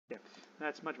Yeah,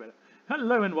 that's much better.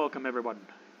 Hello and welcome everyone.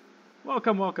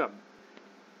 Welcome, welcome.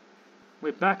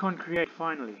 We're back on Create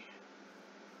finally.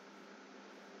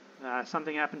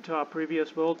 Something happened to our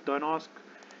previous world, don't ask.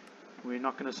 We're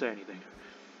not going to say anything.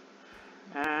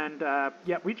 And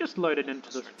yeah, we just loaded into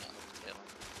this.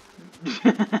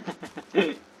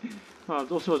 Well,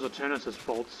 it also was Eternus'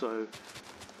 fault, so...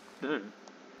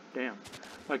 Damn.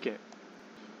 Okay.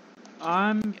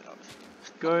 I'm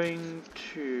going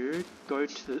to go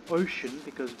to the ocean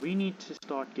because we need to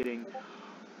start getting...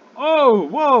 Oh,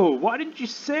 whoa! Why didn't you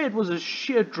say it was a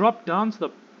sheer drop down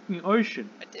to the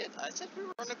ocean? I did. I said we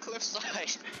were on a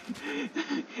cliffside.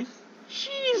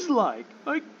 Jeez, like,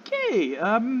 okay,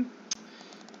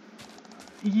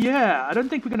 yeah, I don't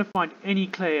think we're gonna find any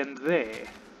clay in there.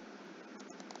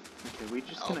 Okay, we're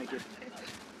just gonna get...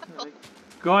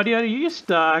 Guardian, are you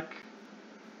stuck?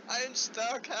 I'm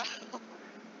stuck. How?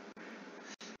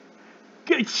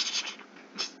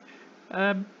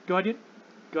 Guardian?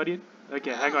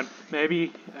 Okay, hang on.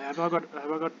 Maybe have I got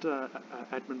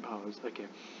admin powers? Okay.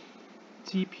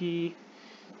 TP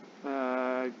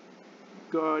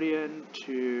Guardian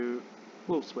to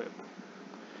Wolfsweb.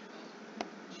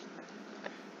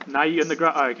 Now you're in the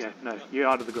ground. Oh, okay, no, you're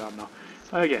out of the ground now.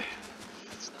 Okay.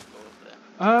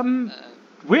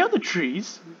 Where are the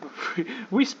trees?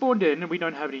 We spawned in and we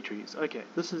don't have any trees. Okay,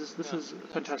 this is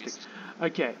fantastic.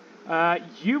 Okay.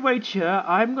 You wait here.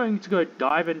 I'm going to go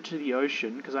dive into the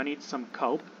ocean because I need some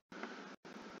kelp.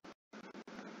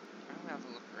 I'll have a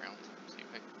look around. See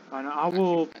if And I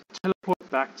will teleport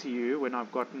back to you when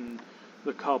I've gotten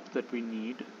the kelp that we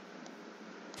need.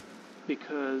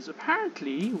 Because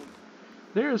apparently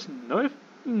there is no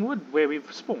wood where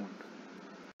we've spawned.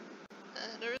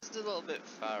 there is a little bit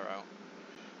far out.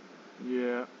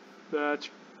 Yeah, that's...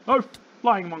 Oh,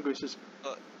 flying mongooses.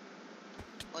 But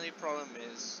only problem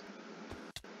is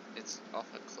it's off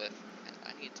a cliff, and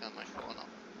I need to turn my phone off.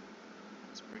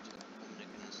 It's brutal. Oh my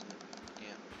goodness.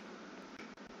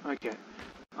 Yeah. Okay,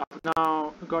 I've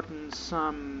now gotten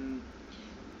some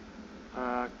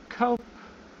kelp.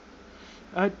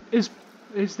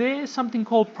 Is there something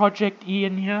called Project E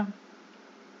in here?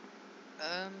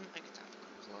 I could have a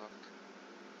quick look.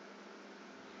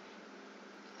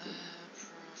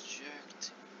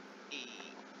 Project E.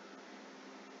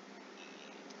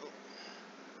 Oh,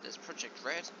 there's Project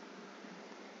Red.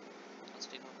 Let's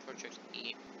do more Project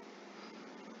E.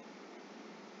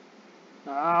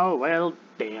 Oh, well,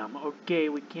 damn. Okay,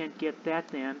 we can't get that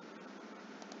then.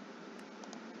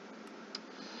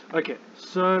 Okay,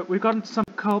 so we've gotten some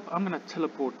kelp. I'm gonna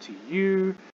teleport to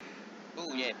you.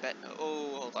 Oh yeah,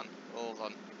 hold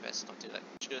on. Best not do that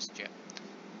just yet.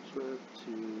 So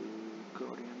to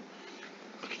Guardian.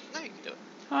 No, you can do it.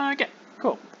 Okay,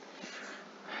 cool.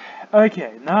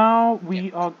 Okay, now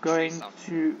we are going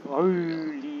to...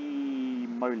 Holy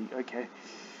moly, okay.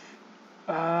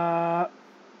 Oh,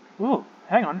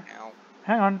 hang on. Ow.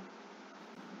 Hang on.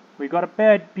 We got a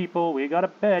bed, people. We got a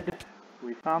bed.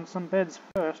 We found some beds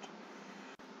first.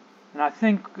 And I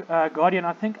think, Guardian,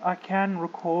 I think I can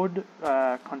record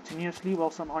continuously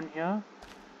whilst I'm on here.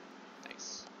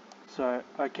 Nice. So,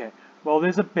 okay. Well,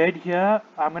 there's a bed here.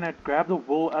 I'm going to grab the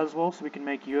wool as well so we can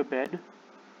make you a bed.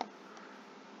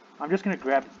 I'm just going to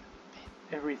grab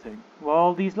everything.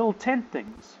 Well, these little tent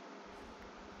things.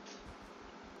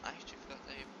 I actually forgot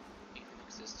they even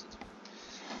existed.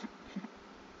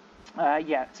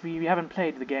 Yeah, so we haven't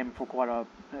played the game for quite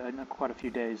a few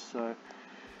days, so...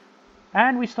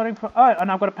 And we're starting from... Oh,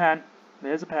 and I've got a pan.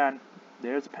 There's a pan.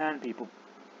 There's a pan, people.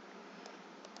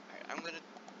 Alright, I'm gonna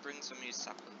bring some of these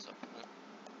saplings up. I'm gonna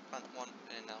plant one,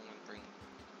 and now I'm gonna bring...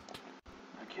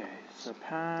 Okay, so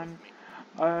pan...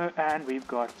 Oh, and we've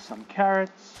got some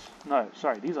carrots. No,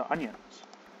 sorry, these are onions.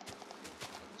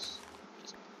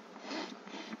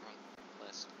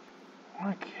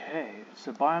 Okay,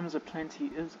 so biomes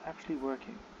aplenty is actually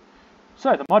working.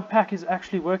 So the mod pack is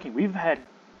actually working.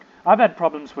 I've had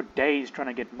problems for days trying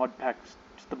to get the mod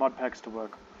packs to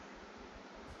work.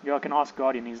 Yeah, I can ask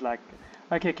Guardian. He's like,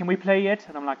 okay, can we play yet?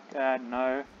 And I'm like,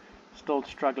 no, still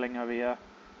struggling over here.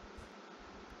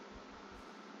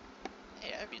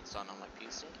 Hey, I've been on my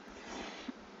PC.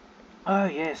 Oh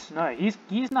yes, no,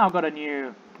 he's now got a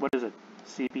new, what is it,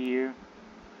 CPU?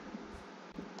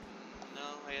 No,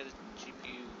 I had a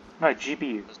GPU. No,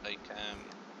 GPU. It was like,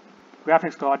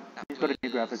 graphics card. He's got a new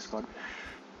graphics card.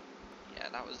 Yeah,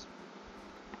 that was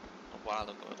a while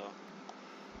ago though.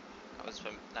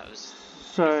 That was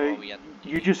so before we had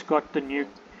you just got the new,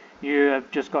 you have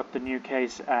just got the new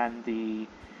case and the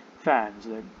fans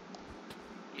then.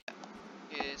 Yeah.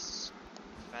 Yes.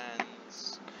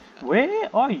 Fans. Where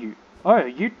are you? Oh,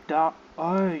 you down.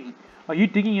 Oh, Are you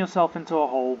digging yourself into a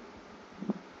hole?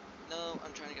 No,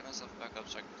 I'm trying to get myself back up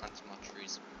so I can plant some more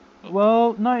trees. Oh.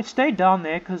 Well, no, stay down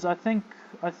there, because I think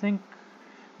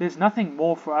there's nothing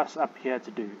more for us up here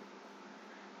to do.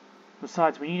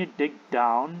 Besides, we need to dig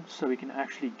down so we can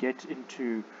actually get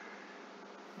into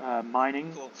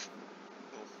mining. Wolf.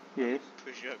 Wolf. Yes.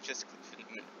 Push you up just for a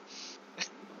minute.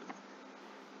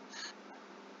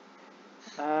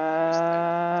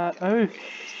 Oh,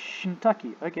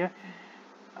 Kentucky. Okay.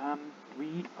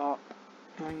 We are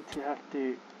going to have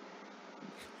to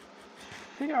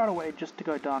figure out a way just to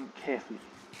go down carefully.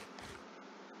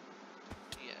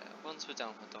 Yeah, once we're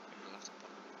down, we're talking we'll have to pop.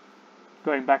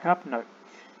 Going back up? No.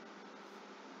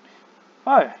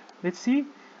 Oh, let's see.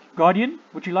 Guardian,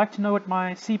 would you like to know what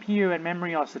my CPU and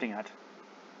memory are sitting at?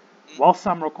 Whilst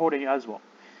I'm recording as well.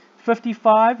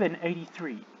 55 and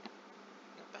 83. Not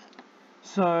bad.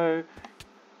 So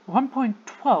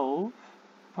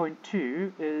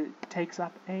 1.12.2 takes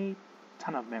up a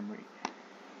ton of memory.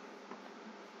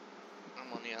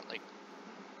 I'm only at like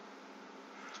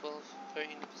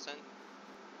 12-13%.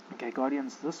 Okay,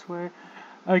 Guardians this way.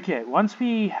 Okay, once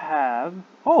we have...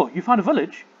 Oh, you found a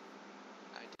village?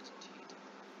 I did indeed.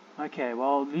 Okay,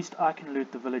 well, at least I can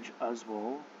loot the village as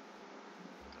well.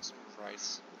 And some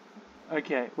rice.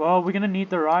 Okay, well, we're gonna need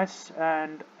the rice,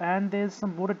 and there's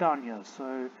some water down here,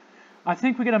 so I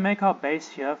think we're gonna make our base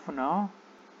here for now.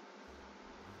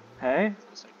 Hey,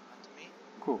 Feels like that to me.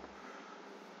 cool.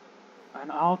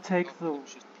 And I'll take Oh, I'm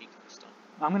just peeking stone.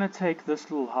 I'm gonna take this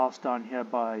little house down here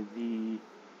by the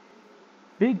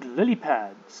big lily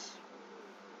pads.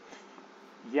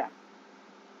 Yeah.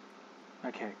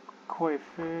 Okay, koi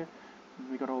fish.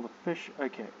 We got all the fish.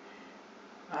 Okay.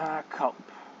 Kelp.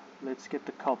 Let's get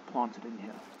the kelp planted in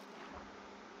here.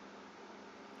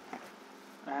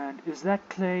 And is that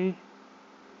clay?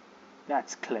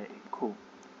 That's clay. Cool.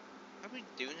 Are we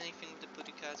doing anything with the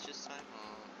booty cards this time,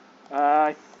 or...?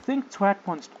 I think Twat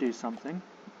wants to do something.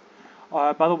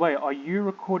 By the way, are you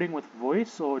recording with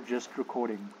voice or just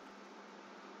recording?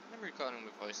 I'm recording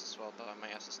with voice as well, but I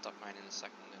might have to stop mine in a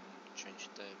second and change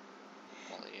the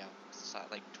quality out. It's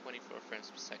at like 24 frames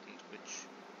per second, which...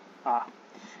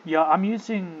 Yeah, I'm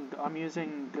using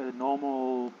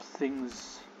normal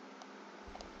things.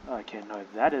 Okay, no,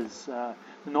 that is the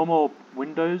normal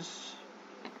Windows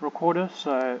recorder,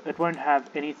 so it won't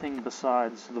have anything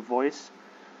besides the voices,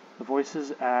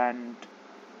 and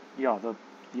yeah,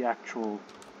 the actual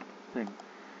thing.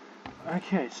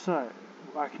 Okay, so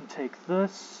I can take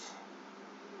this.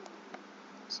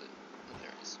 That's it. Oh, there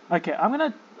it is. Okay, I'm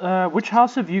gonna. Which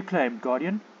house have you claimed,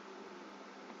 Guardian?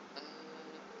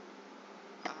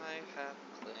 I have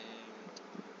claimed...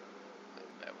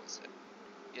 Where was it?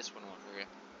 This one over here.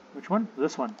 Which one?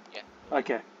 This one. Yeah.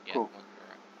 Okay, Yeah, cool. one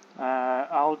over.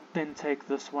 I'll then take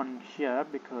this one here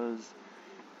because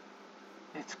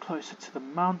it's closer to the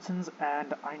mountains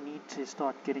and I need to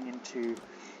start getting into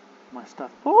my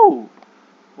stuff. Ooh!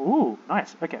 Ooh,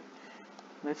 nice. Okay.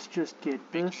 Let's just get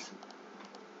this.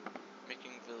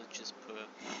 Making villages poor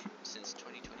since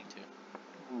 2022.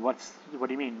 What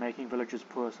do you mean, making villages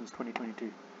poor since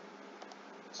 2022?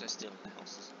 So they're still in the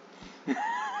houses.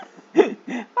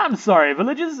 I'm sorry,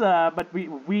 villages, but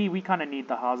we kind of need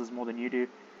the houses more than you do.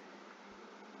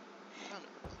 Found a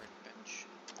workbench.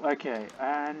 Okay,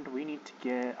 and we need to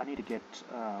get. I need to get.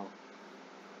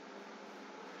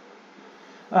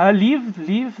 Leave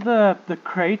the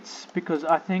crates because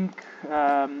I think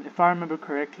if I remember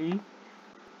correctly,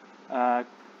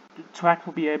 Twat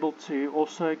will be able to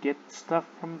also get stuff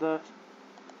from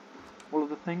all of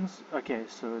the things. Okay,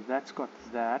 so that's got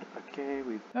that. Okay,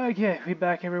 we're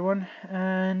back, everyone,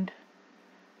 and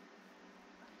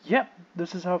yep,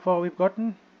 this is how far we've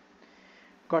gotten.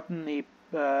 Gotten the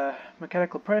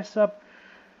mechanical press up.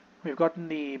 We've gotten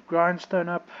the grindstone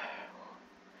up.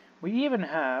 We even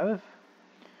have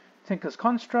Tinker's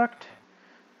Construct,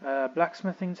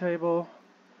 blacksmithing table,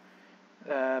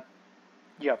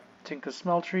 Tinker's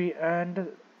Smeltery, and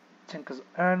Tinker's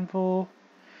Anvil.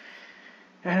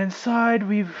 And inside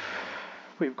we've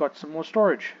got some more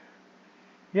storage.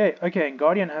 Yay, okay, and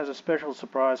Guardian has a special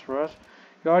surprise for us.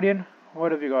 Guardian,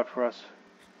 what have you got for us?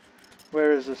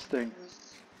 Where is this thing?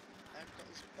 I've got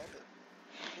this bobbin.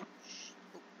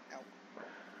 Oh, ow.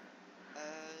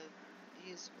 He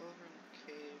is over in the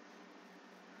cave.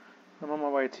 I'm on my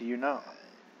way to you now.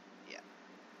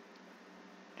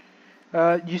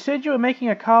 Yeah. You said you were making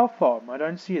a cow farm. I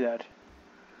don't see that.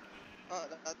 Oh,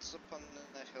 that's up on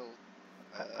the hill.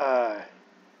 Uh,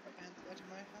 And right in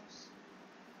my house.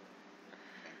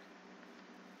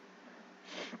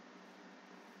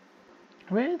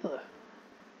 Where the...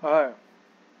 Oh.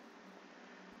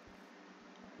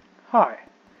 Hi.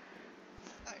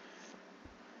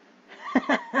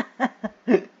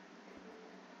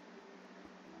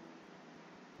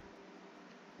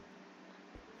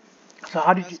 So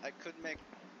how did you I could make.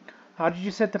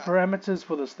 set the I, parameters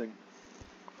for this thing?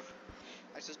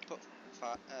 I just put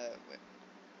wait,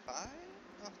 5?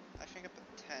 No, I think I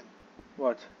put 10.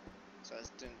 What? So I was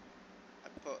doing. I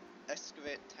put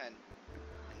excavate 10, and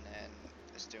then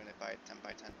it's doing it by 10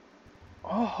 by 10.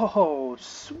 Oh,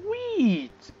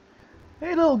 sweet!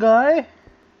 Hey, little guy. Okay,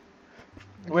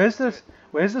 Where's let's do this? it.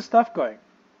 Where's the stuff going?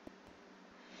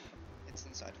 It's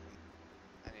inside of him.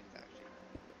 I need to actually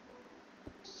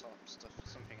sort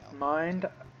something out. Mind,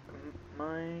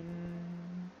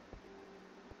 mine,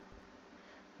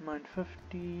 mine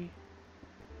 50.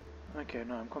 Okay,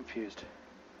 no, I'm confused.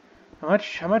 How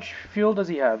much fuel does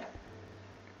he have?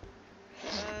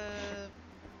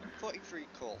 43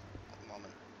 coal at the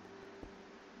moment.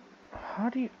 How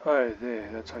do you? Oh, there.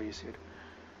 That's how you see it.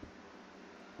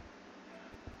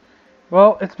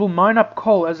 Well, it will mine up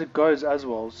coal as it goes as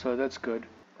well, so that's good.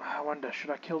 I wonder, should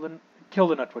I kill the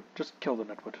nutwood? Just kill the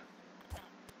nutwood.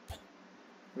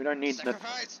 We don't need that.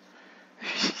 Sacrifice!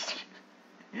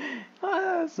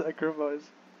 Sacrifice.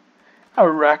 A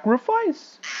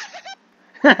sacrifice.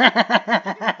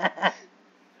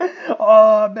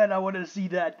 Oh man, I want to see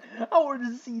that. I want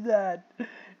to see that.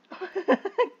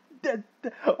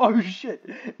 Oh shit.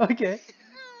 Okay.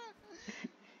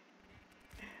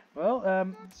 Well,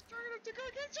 I'm strong enough to go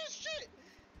against this shit!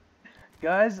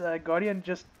 guys, Guardian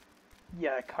just,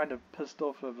 yeah, kind of pissed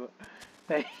off over.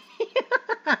 Hey.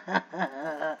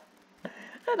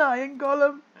 An iron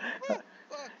golem. What?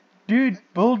 Fuck! Dude,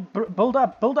 build up, build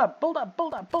up, build up, build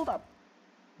up, build up.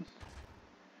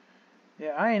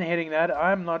 Yeah, I ain't hitting that. I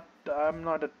haven't got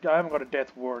a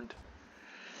death warrant.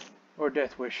 Or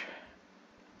death wish.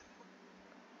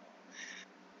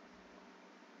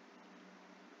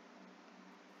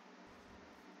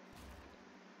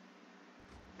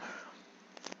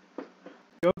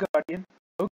 Go Guardian.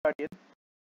 Go Guardian.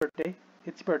 Birthday.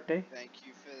 It's birthday. Thank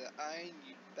you for the iron,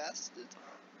 you bastard.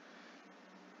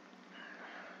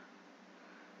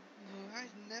 No, I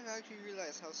never actually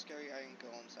realized how scary iron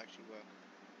golems actually work.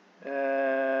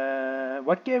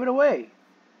 What gave it away?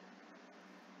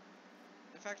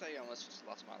 The fact that I almost just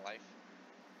lost my life.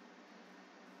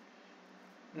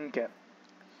 Okay.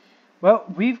 Well,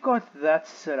 we've got that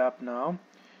set up now.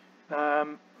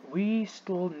 We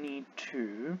still need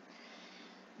to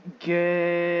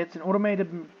get an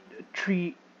automated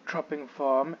tree chopping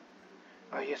farm.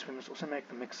 Oh yes, we must also make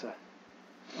the mixer.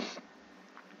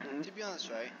 To be honest,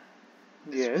 right?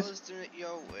 As Yes. well as doing it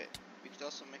your way, we could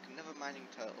also make another mining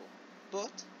turtle,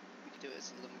 but we could do it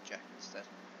as a lumberjack instead.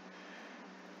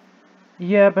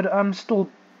 Yeah, but I'm still.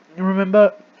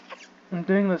 Remember, I'm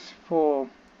doing this for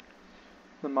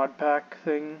the mod pack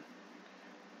thing.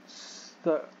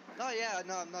 The No, yeah,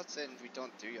 no, I'm not saying we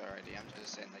don't do your idea. I'm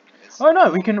just saying like it's. Oh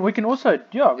no, we can also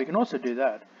do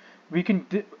that. We can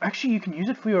actually, you can use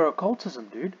it for your occultism,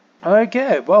 dude.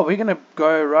 Okay, well we're gonna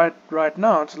go right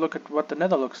now to look at what the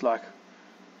Nether looks like,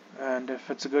 and if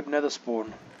it's a good Nether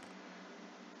spawn.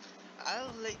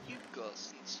 I'll let you go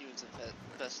since you was the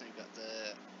person who got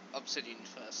the obsidian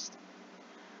first.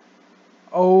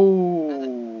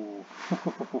 Oh,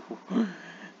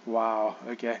 wow.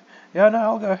 Okay, yeah, no,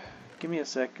 I'll go. Give me a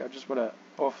sec. I just wanna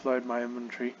offload my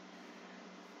inventory.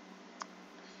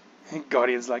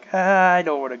 Guardian's like, I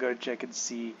don't want to go check and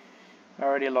see. I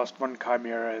already lost one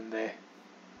chimera in there.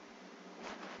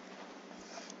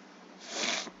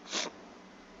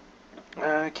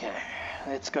 Okay,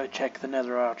 let's go check the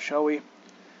Nether out, shall we?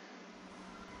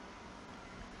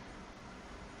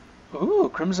 Ooh,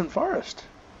 Crimson Forest.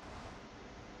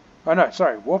 Oh no,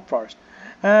 sorry, Warp Forest.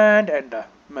 And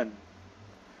Enderman.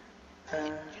 Hey, you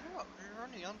know what? We're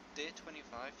only on day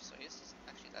 25, so this isn't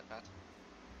actually that bad.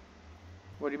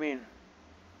 What do you mean?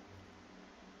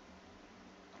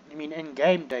 You mean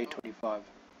in-game day 25?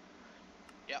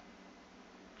 Yep.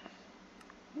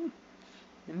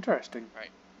 Interesting.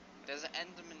 Right. There's an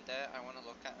enderman there. I want to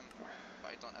look at him, but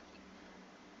I don't have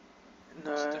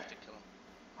No, stuff to kill him.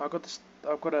 I've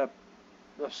got a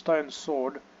stone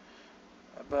sword.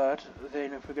 But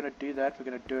then if we're going to do that, we're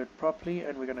going to do it properly,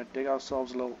 and we're going to dig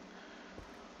ourselves a little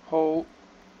hole.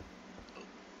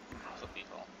 Could be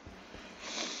wrong.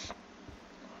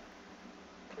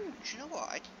 Do you know what?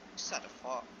 I just had a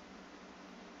thought.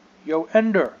 Yo,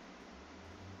 Ender!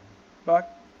 Back.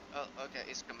 Oh, okay,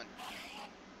 he's coming.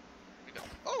 We go.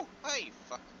 Oh, hey,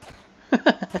 fuck.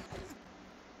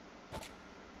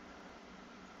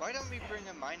 Why don't we bring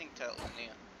a mining turtle in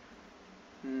here?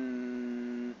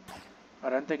 I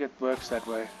don't think it works that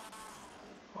way.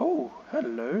 Oh,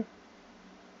 hello.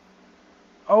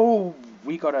 Oh,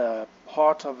 we got a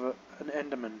heart of an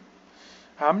Enderman.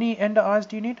 How many Ender eyes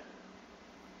do you need?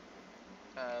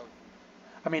 Uh,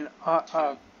 I mean,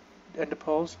 two. Ender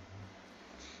pearls.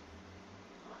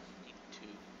 Need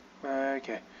two.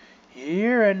 Okay.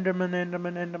 Here, Enderman,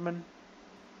 Enderman, Enderman.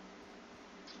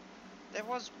 There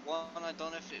was one, I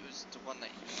don't know if it was the one that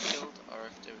you killed or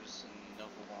if there was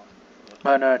another one. But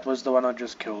Oh no, it was the one I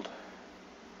just killed.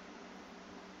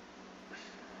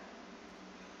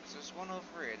 so there's one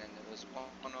over here and then there was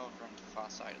one over on the far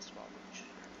side as well, which...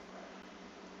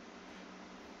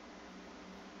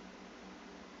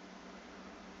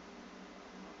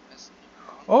 There's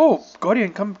one Oh, was-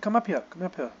 Guardian, come up here, come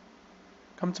up here.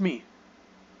 Come to me.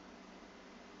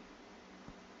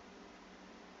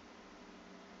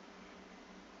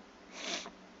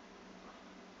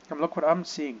 Come look what I'm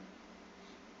seeing.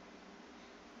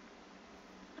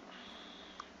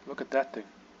 Look at that thing.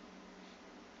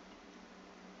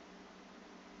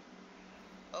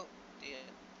 Oh, dear.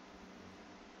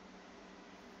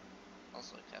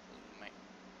 Also careful with my...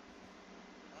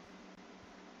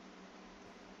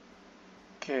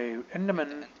 Okay, The Enderman.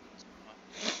 Enderman's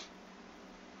somewhere.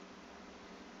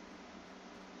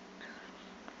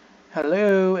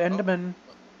 Hello, Enderman.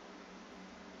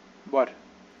 What?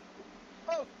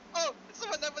 Oh! Oh! It's the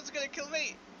one that was gonna kill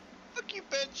me! Fuck you,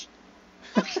 bitch!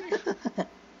 Fuck you!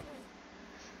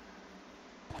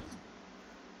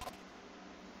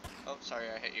 Oh, sorry,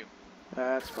 I hit you.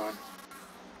 That's fine.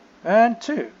 And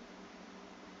 2.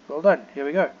 Well done. Here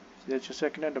we go. There's your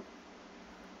second Ender.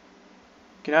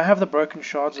 Can I have the broken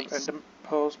shards of Nice. Ender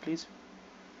pearls, please?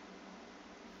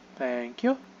 Thank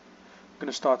you. I'm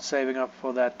gonna start saving up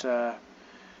for that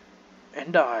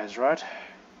Ender eyes, right?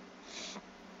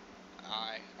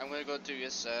 I'm gonna go do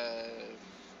this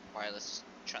wireless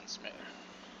transmitter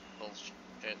bullshit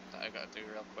that I gotta do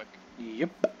real quick. Yep.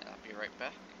 And I'll be right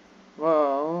back.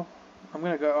 Well, I'm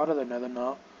gonna go out of the Nether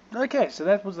now. Okay, so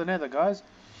that was the Nether, guys.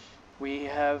 We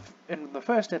have, in the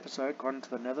first episode, gone to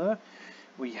the Nether.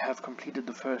 We have completed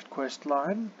the first quest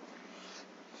line.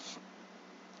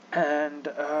 And,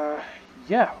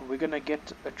 yeah, we're gonna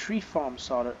get a tree farm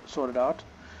sorted out.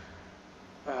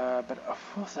 But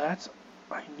for that,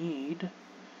 I need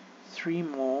 3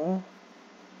 more.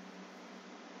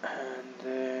 And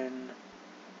then...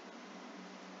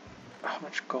 How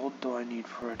much gold do I need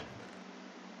for it?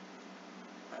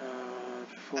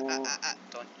 4, Don't you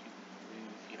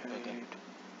move, you bugger. 8,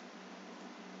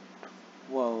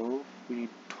 12. We need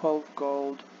 12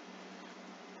 gold.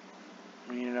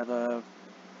 We need another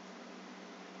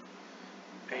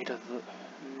 8 of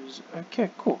those. Okay,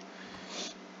 cool.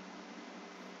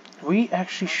 We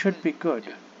actually should be good.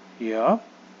 Yeah?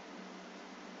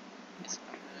 Yes,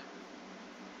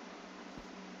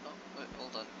 oh, wait,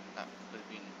 hold on. That would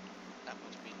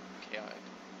have been chaotic.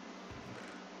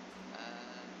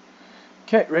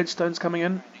 Okay, redstone's coming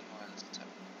in. Grinding wireless tap.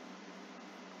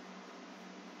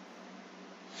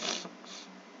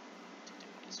 To do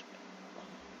it this way.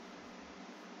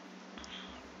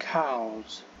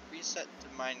 Cows. Reset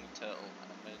the mining turtle,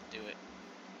 and I'm gonna do it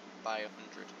by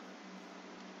 100.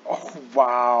 Oh,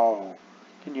 wow.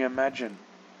 Can you imagine?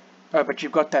 Oh, but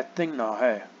you've got that thing now,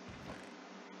 hey?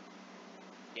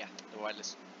 Yeah, the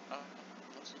wireless. Oh,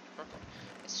 that's a program.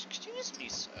 Excuse me,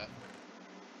 sir.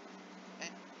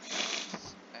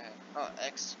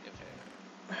 Excavator.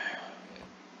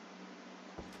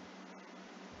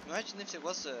 Imagine if there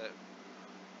was a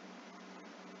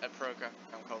program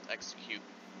called Execute.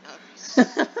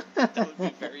 That would be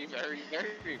very, very,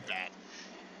 very bad.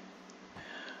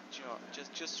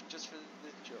 Just for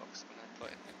the jokes, I'm gonna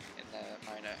put in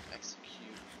the minor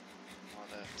execute or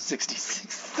the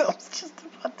 66. I was just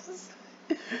about to say.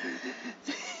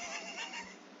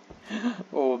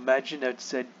 Oh, imagine it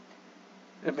said.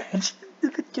 Imagine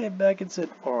if it came back and said,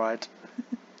 alright.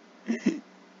 good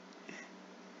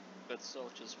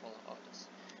soldiers follow orders.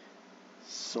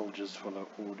 Soldiers follow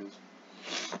orders.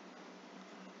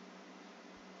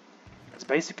 It's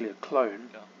basically a clone.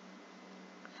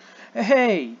 Go.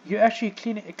 Hey, you're actually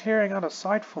clearing out a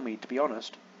site for me, to be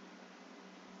honest.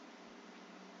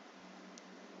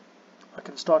 I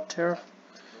can start Check.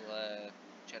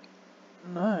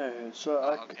 No, so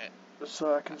Okay.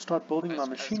 I can start building my As when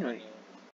machinery. you